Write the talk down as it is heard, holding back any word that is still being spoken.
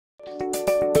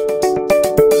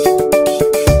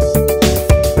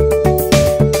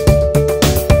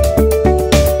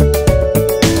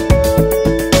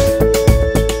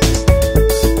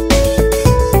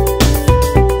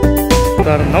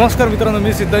नमस्कार मित्रांनो,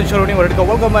 मी सिद्धांत शिरोमणी world cup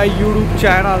welcome my YouTube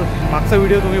channel. मागचा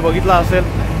व्हिडिओ तुम्ही बघितला असेल,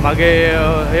 मागे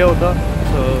हे होतं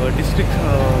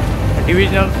डिस्ट्रिक्ट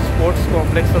डिव्हिजनल स्पोर्ट्स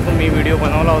कॉम्प्लेक्सचा मी व्हिडिओ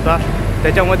बनवला होता।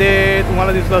 त्याच्यामध्ये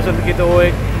तुम्हाला दिसलं असेल की तो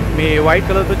एक मी व्हाईट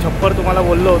कलरचं छप्पर तुम्हाला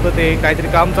बोललो होतं, ते काहीतरी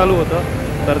काम चालू होतं।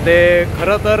 तर ते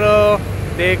खरं तर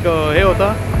ते एक हे होतं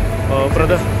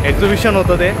एक्झिबिशन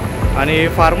होतं ते, आणि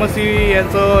फार्मसी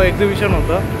यांचं एक्झिबिशन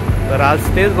होतं। तर आज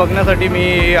तेच बघण्यासाठी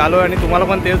मी आलो आणि तुम्हाला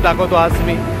पण तेच दाखवतो आज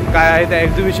मी काय आहे त्या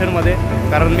एक्झिबिशनमध्ये,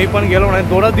 कारण मी पण गेलो नाही।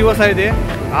 2च दिवस आहे ते,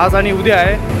 आज आणि उद्या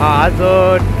आहे। हां, आज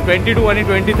 22 आणि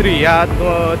 23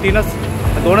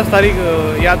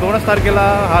 या दोनच तारखेला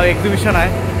हा एक्झिबिशन आहे।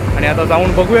 आणि आता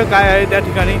जाऊन बघूया काय आहे त्या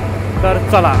ठिकाणी। तर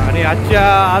चला, आणि आज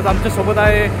आमच्यासोबत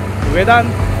आहे वेदांत।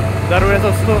 दरवेळेस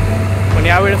असतो पण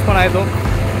यावेळेस पण आहे तो।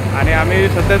 आणि आम्ही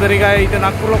सध्या तरी काय इथे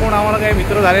नागपूरला कोण आम्हाला काही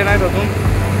मित्र झाले नाहीत अजून,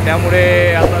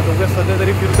 त्यामुळे आता दोघे सध्या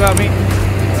तरी फिरतो आम्ही।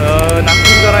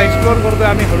 नागपूर जरा एक्सप्लोअर करतो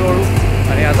आम्ही हळूहळू,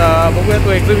 आणि आता बघूया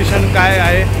तो एक्झिबिशन काय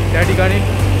आहे त्या ठिकाणी।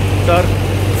 तर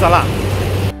चला,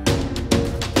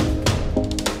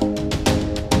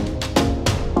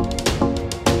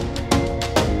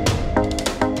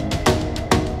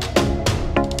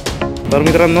 तर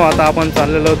मित्रांनो आता आपण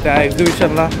चाललेलो त्या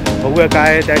एक्झिबिशनला। बघूया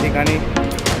काय आहे त्या ठिकाणी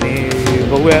आणि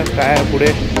बघूया काय आहे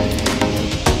पुढे।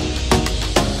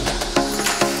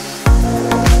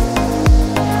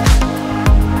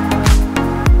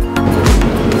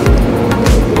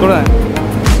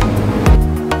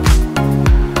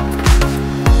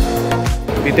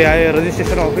 इथे आहे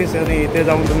रजिस्ट्रेशन ऑफिस, आणि इथे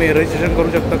जाऊन तुम्ही रजिस्ट्रेशन करू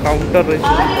शकता। काउंटर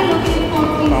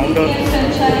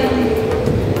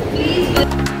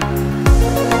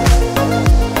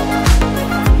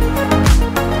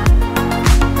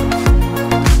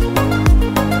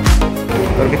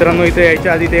तर मित्रांनो, इथे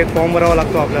यायच्या आधी ते एक फॉर्म भरावा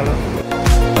लागतो आपल्याला।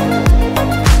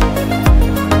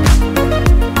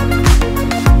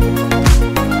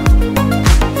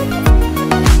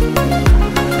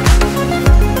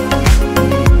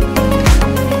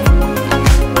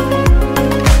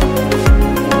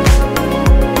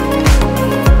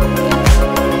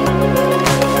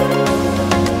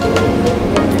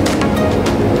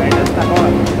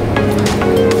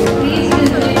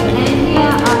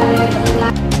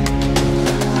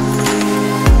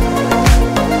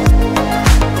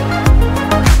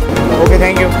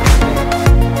 थँक्यू।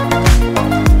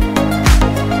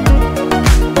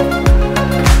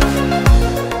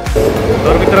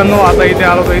 तर मित्रांनो, आता इथे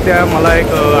आलो तर इथे मला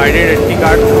एक आयडेंटिटी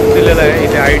कार्ड दिलेलं आहे।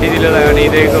 इथे ID दिलेलं आहे, आणि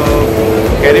इथे एक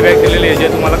कॅरी बॅग दिलेली आहे, जे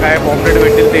तुम्हाला काय पॉम्पलेट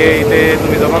भेटतील ते इथे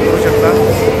तुम्ही जमा करू शकता।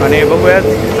 आणि बघूयात,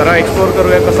 जरा एक्सप्लोअर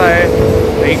करूया कसं आहे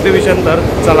एक्झिबिशन। तर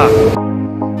चला,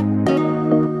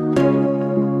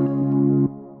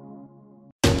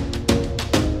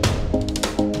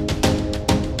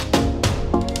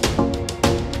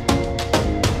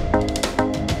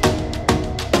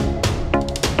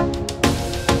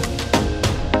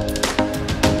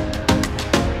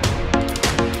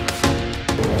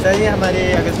 सर ये हमारे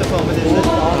अगस्त formulation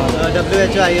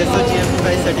WHO ISO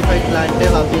GMP5 certified plant है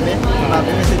वापी में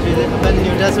सिचुएटेड। अपन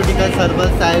nutraceuticals,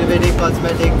 herbals, Ayurvedic,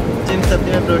 cosmetic, gym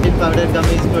supplement, protein powder,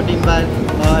 gummies, protein bar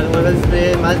और ओरल स्प्रे,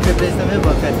 मास्क प्रिपरेशन में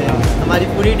वर्क करते हैं। हमारी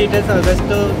पूरी डिटेल्स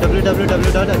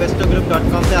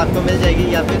www.agostogroup.com पे आपको मिल जाएगी,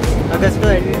 या फिर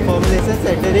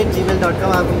agosto@formulations@gmail.com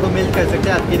आप उनको मेल कर सकते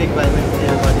हैं आपकी रिक्वायरमेंट के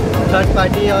अकॉर्डिंग। थर्ड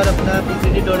पार्टी और अपना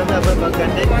PCT दोनों में अपन वर्क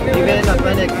करते हैं। इवन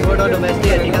अपन एक्सपोर्ट और डोमेस्टिक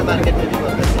एथिकल मार्केट में भी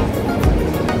वर्क करते हैं।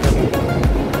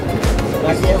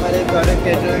 बाकी हमारे प्रोडक्ट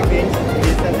कैटलॉग पेज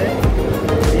ये सब है।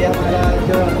 ये हमारा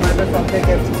जो हमारे सॉफ्टवेयर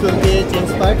कैप्सूल के चेंज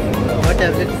पार्ट और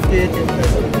टैबलेट्स के चेंज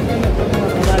पार्ट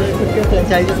हमारे खुद के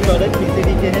फ्रेंचाइजीज प्रोडक्ट PCT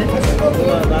के हैं। तो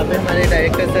वहाँ पे हमारे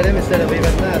डायरेक्टर सर है मिस्टर रवि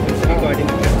वर्मा, आप इससे भी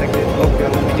कोऑर्डिनेट कर सकते हैं। Okay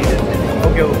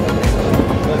okay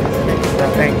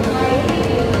thank you.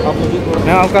 आप मुझे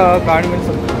मैं आपका कार्ड मिल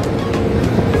सकता हूँ?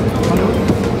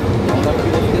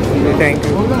 Thank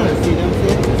you. सीरम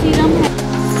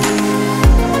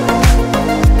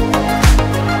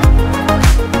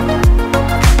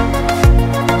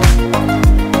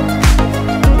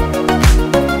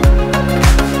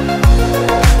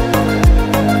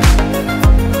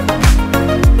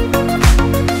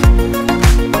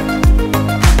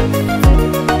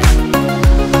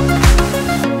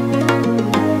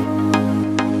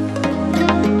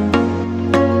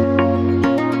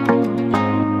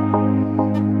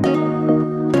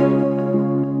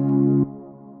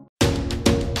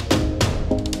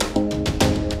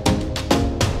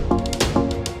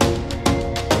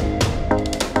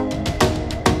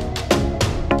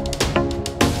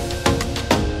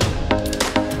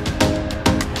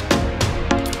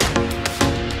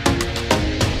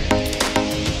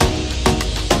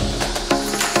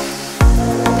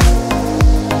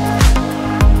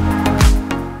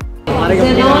हमारी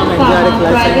कंपनी का नाम इंडिया लाइफ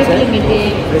साइंस है।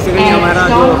 बेसिकली हमारा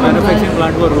जो मैन्युफैक्चरिंग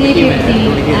प्लांट वो रुड़की में है,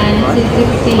 रुड़की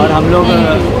है, और हम लोग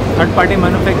थर्ड पार्टी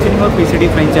मैन्युफैक्चरिंग और पीसीडी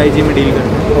फ्रेंचाइजी में डील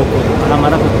करते हैं। और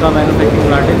हमारा खुद का मैन्युफैक्चरिंग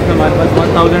प्लांट है, जिसमें हमारे पास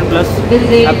 1000 प्लस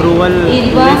अप्रूवल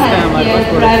लिस्ट है हमारे पास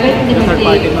प्रोडक्ट जो थर्ड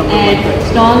पार्टी में अप्रूवल है,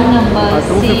 और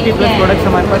 250 प्लस प्रोडक्ट्स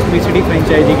हमारे पास पीसीडी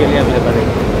फ्रेंचाइजी के लिए अवेलेबल है,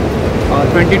 और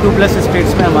 22 प्लस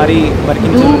स्टेट्स में हमारी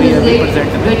वर्किंग चल रही है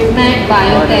 100% में,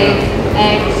 और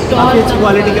काफ़ी अच्छी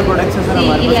क्वालिटी के प्रोडक्ट्स हैं सर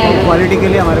हमारे पास। क्वालिटी के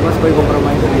लिए हमारे पास कोई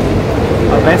कॉम्प्रोमाइज़ नहीं है,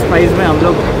 और बेस्ट प्राइस में हम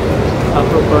लोग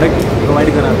आपको प्रोडक्ट प्रोवाइड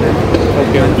कराते हैं।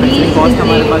 मैन्युफैक्चरिंग कॉस्ट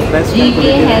हमारे पास बेस्ट है,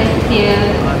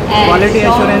 क्वालिटी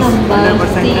एश्योरेंस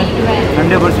 100% है,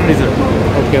 100% result.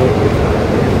 Okay okay,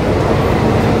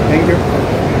 thank you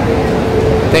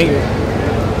thank you.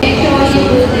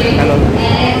 Hello,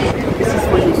 This is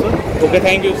for you, sir. Okay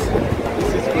thank you.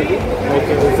 This is for you.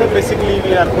 Okay Sir, basically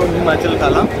we are from Himachal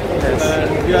Kala.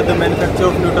 We are the manufacturer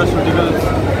of nutraceuticals.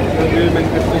 We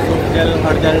manufacture soft gel,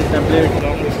 hard gel, tablet.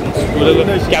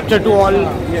 Capture to all.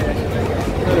 Yeah.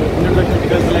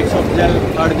 Nutraceuticals like soft gel,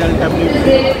 hard gel, tablet,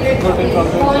 protein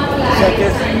powder,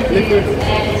 sachets, liquids.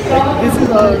 This is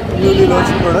our newly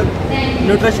launched product,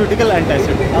 nutraceutical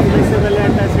antacid. आपने इससे पहले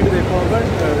antacid देखा होगा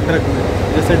drug में,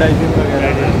 जैसे डाइजिन वगैरह।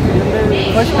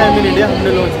 First time in India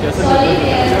हमने launch किया सर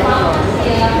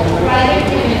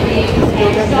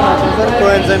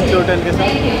कोएंजाइम क्लोटेन के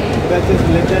साथ बैचेस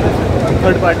लेते हैं,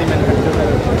 थर्ड पार्टी मैन्युफैक्चर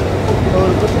करते हैं, और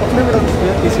कुछ अपने प्रोडक्ट्स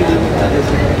हैं पीसीडी में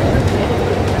जैसे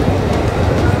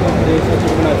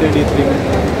बनाते हैं D3 में।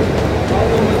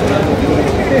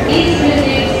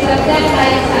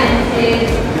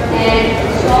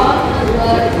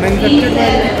 मैन्युफैक्चर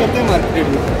करते हैं मार्केट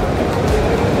में,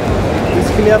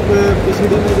 इसके लिए आप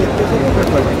पीसीडी में देखते हैं थर्ड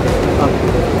पार्टी आपको।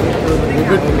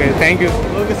 Okay thank you.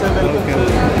 Okay sir, welcome.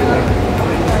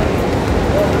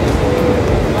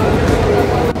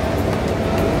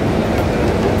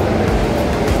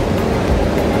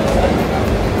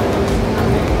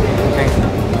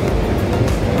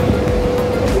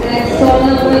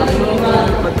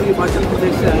 Himachal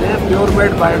Pradesh से आए हैं। प्योर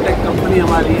मेड बायोटेक कंपनी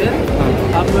हमारी है।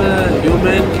 हम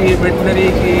ह्यूमन की, वेटनरी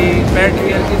की, पेट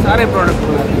केयर की सारे प्रोडक्ट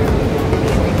बनाते हैं।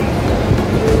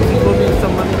 किसी को भी इस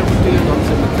संबंध में कुछ चीज़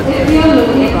हमसे मिल सकती है।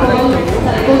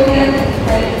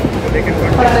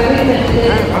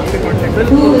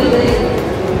 बिल्कुल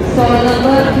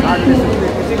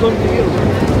किसी को भी चाहिए।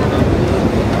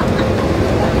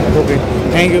 Okay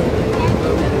thank you.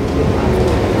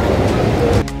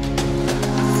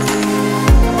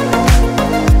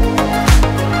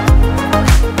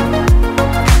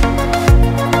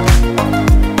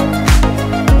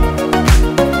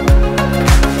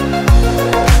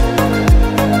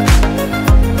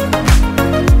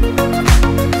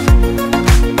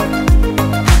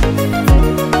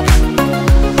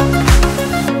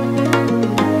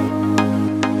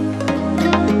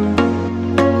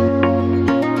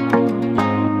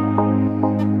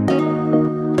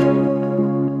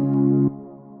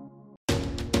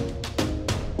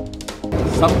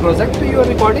 Some project you are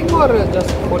recording or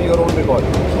just for your own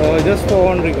recording? Just for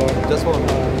on record. Just for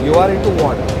you are into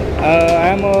what? I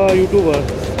am a YouTuber,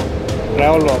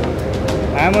 travel vlog.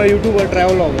 I am a YouTuber,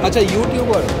 travel vlogger. अच्छा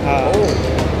YouTuber. हाँ. Oh.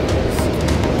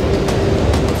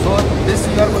 So this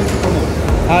you are going to promote.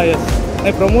 हाँ yes.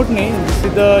 नहीं promote नहीं, this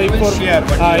is the share,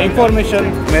 but हाँ you are information.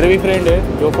 मेरे भी friend है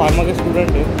जो फार्मा के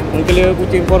स्टूडेंट है, उनके लिए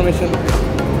कुछ information.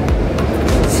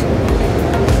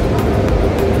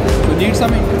 You need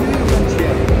some interview, you can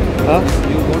share. हाँ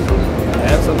You want to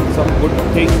have some good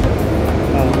thing.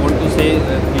 You want to say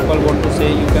people want to say,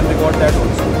 you can record that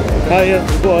also. हाँ yes,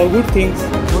 good things.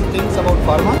 Good things about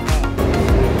pharma.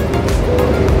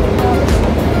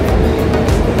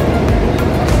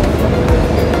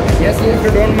 Yes, if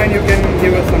you don't mind, you can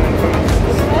give us some information.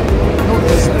 No,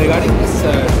 this regarding this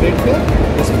trade fair,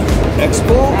 this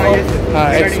expo.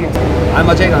 Expo. I'm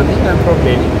Ajay Gandhi. I'm from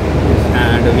Delhi,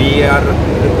 and we are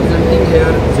representing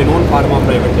here Xenon Pharma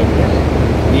Private Limited.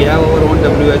 We have our own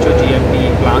WHO GMP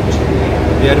plant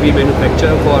where we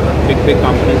manufacture for big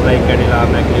companies like Cadila,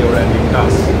 McLeod, and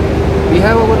Intas. We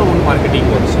have our own marketing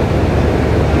also.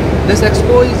 This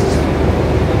expo is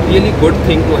really good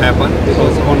thing to happen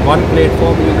because on one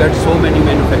platform you get so many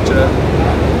manufacturers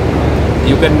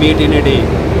you can meet in a day,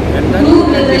 and then you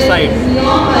can decide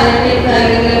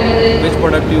which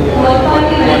product you want, what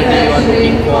quality you are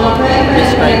looking for,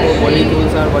 which type of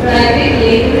molecules are working.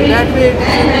 That way it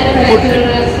is a good thing.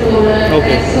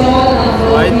 Okay. So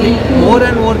I think more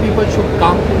and more people should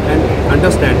come and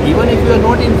understand, even if you are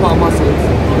not in pharma sales,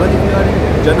 even if you are in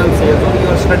general sales or you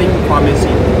are studying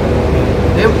pharmacy,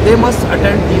 they must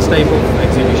attend these type of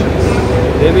exhibitions.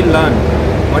 They will learn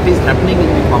what is happening in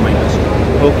the pharma industry.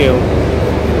 Okay, okay.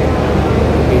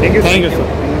 Thank you. Thank you, sir.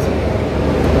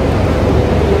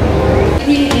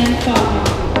 And Pharma.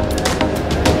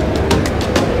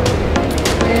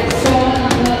 Stall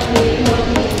number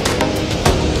 840.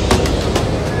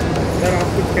 Sir आप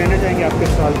कुछ कहना चाहेंगे आपके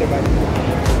stall के बारे में?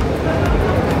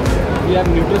 We are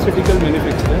nutraceutical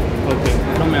manufacturer Okay.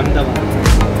 from Ahmedabad.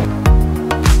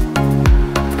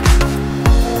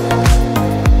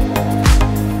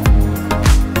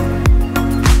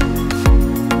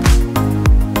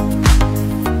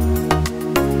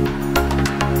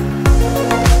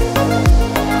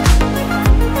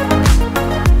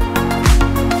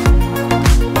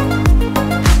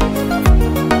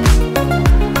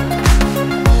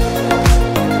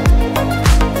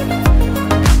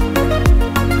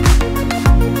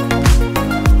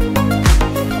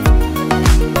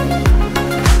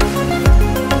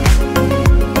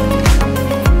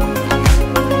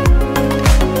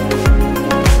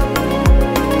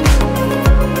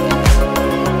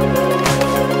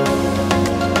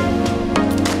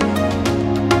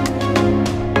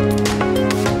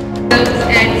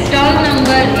 And stall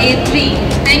number A3.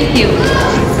 Thank you.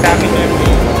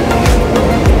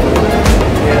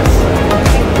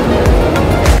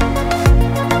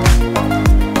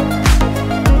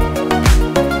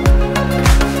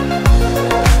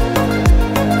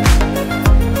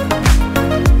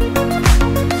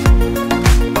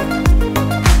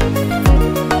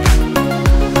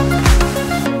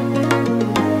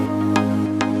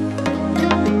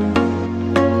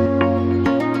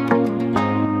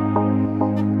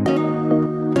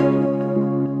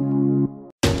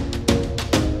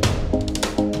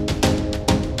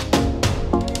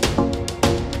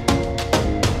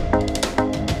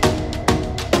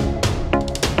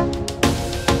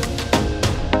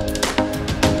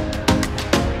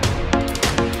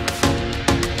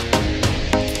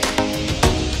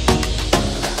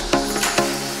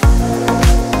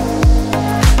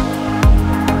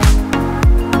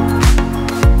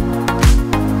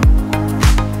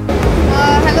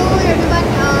 Hello everyone,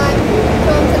 I'm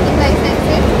from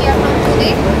SIDDHANTSHIROMANI. We are from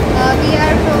Pune. We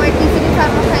are provide PCD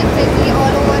Pharma franchisee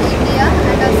all over India,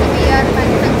 and also we are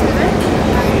manufacturer.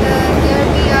 And here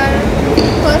we are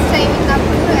first time in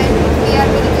Nagpur, and we are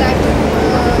very glad to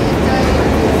enjoy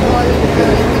all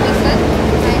exhibition,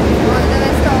 and all the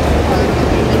best of all.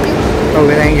 Thank you.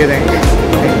 Okay, thank you, thank you.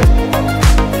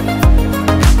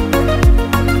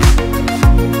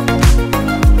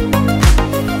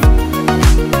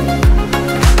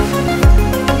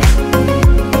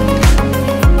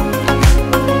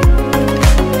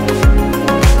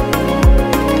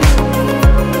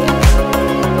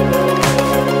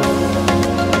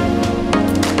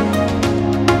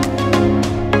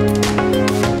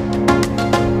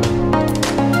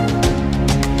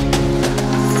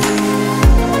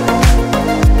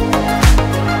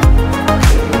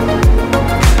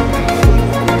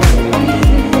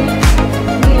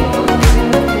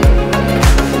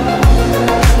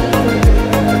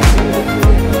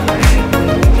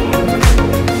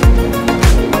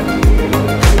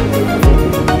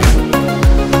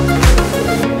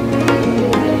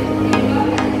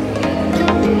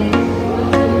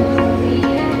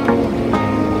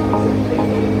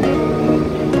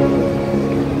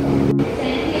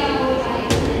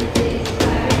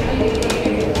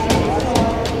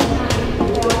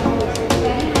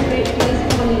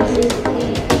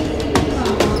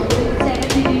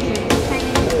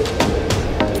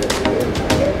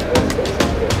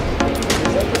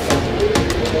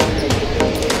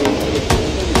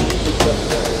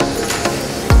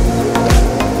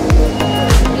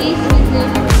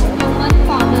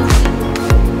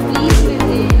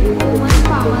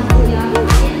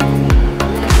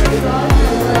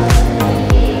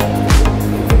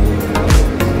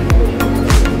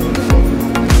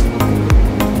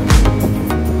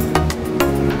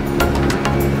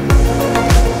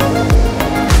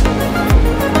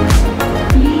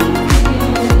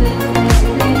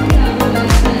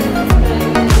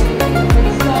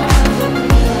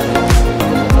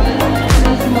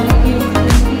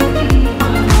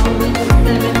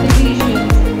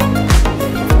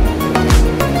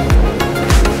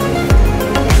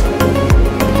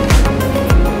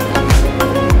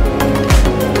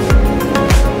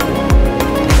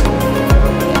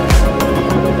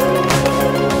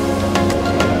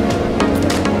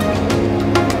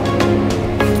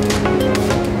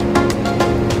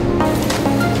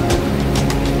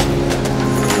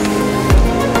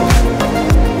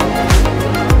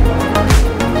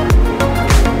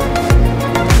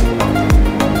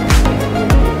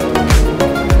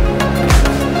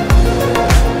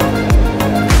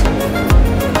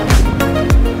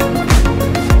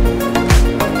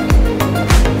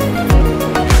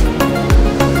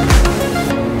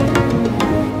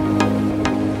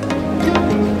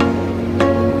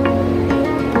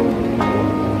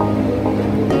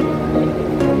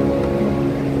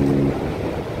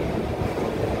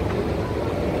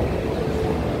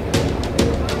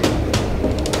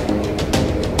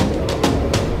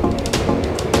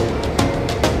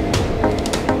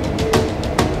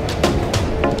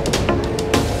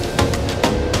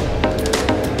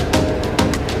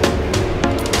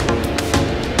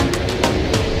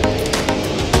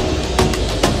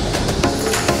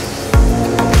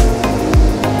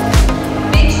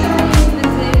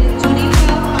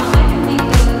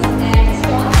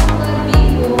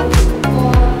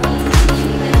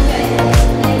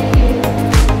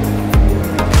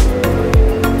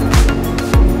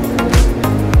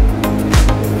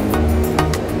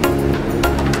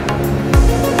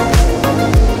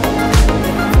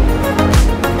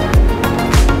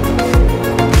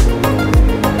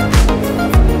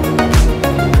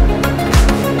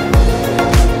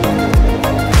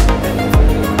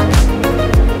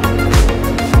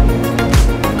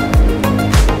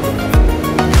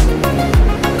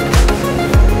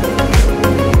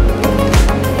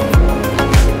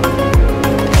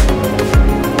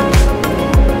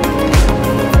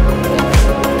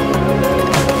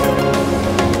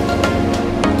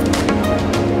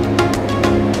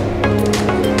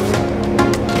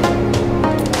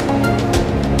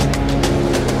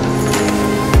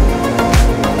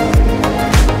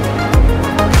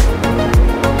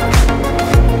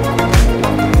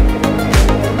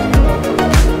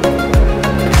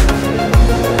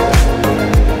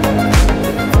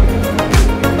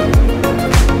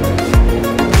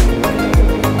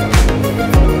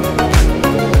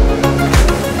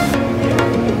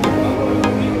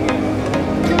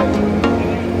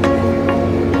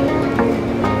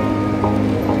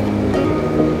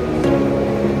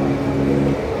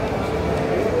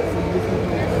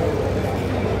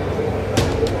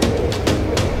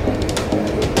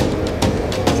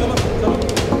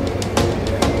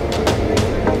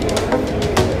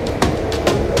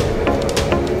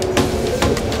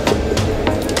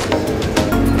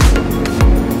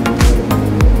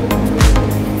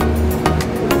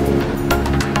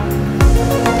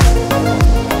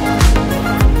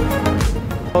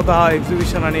 होता हा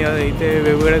exhibition आणि इथे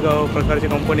वेगवेगळ्या प्रकारच्या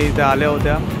company इथे आल्या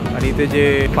होत्या आणि इथे जे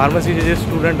फार्मसीचे जे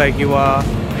स्टुडंट आहे किंवा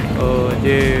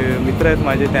जे मित्र आहेत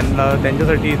माझे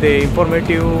त्यांच्यासाठी इथे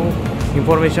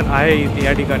इन्फॉर्मेशन आहे इथे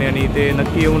या ठिकाणी आणि इथे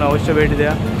नक्की येऊन अवश्य भेट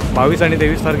द्या. 22 आणि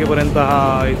 23 तारखेपर्यंत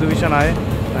हा एक्झिबिशन आहे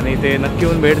आणि इथे नक्की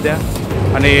येऊन भेट द्या.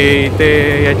 आणि इथे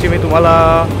याची मी तुम्हाला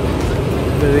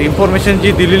इन्फॉर्मेशन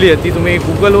जी दिलेली आहे ती तुम्ही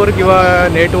गुगलवर किंवा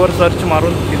नेटवर सर्च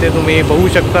मारून तिथे तुम्ही बघू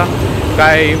शकता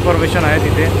काय इन्फॉर्मेशन आहे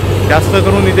तिथे. जास्त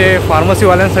करून इथे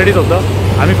फार्मसीवाल्यांसाठीच होतं.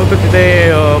 आम्ही फक्त तिथे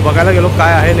बघायला गेलो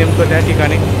काय आहे नेमकं त्या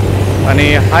ठिकाणी.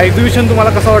 आणि हा एक्झिबिशन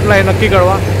तुम्हाला कसा वाटला हे नक्की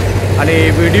कळवा. आणि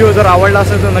व्हिडिओ जर आवडला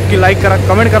असेल तर नक्की लाईक करा,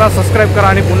 कमेंट करा, सबस्क्राईब करा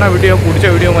आणि पुन्हा पुढच्या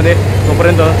व्हिडिओमध्ये.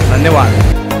 तोपर्यंत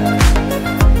धन्यवाद.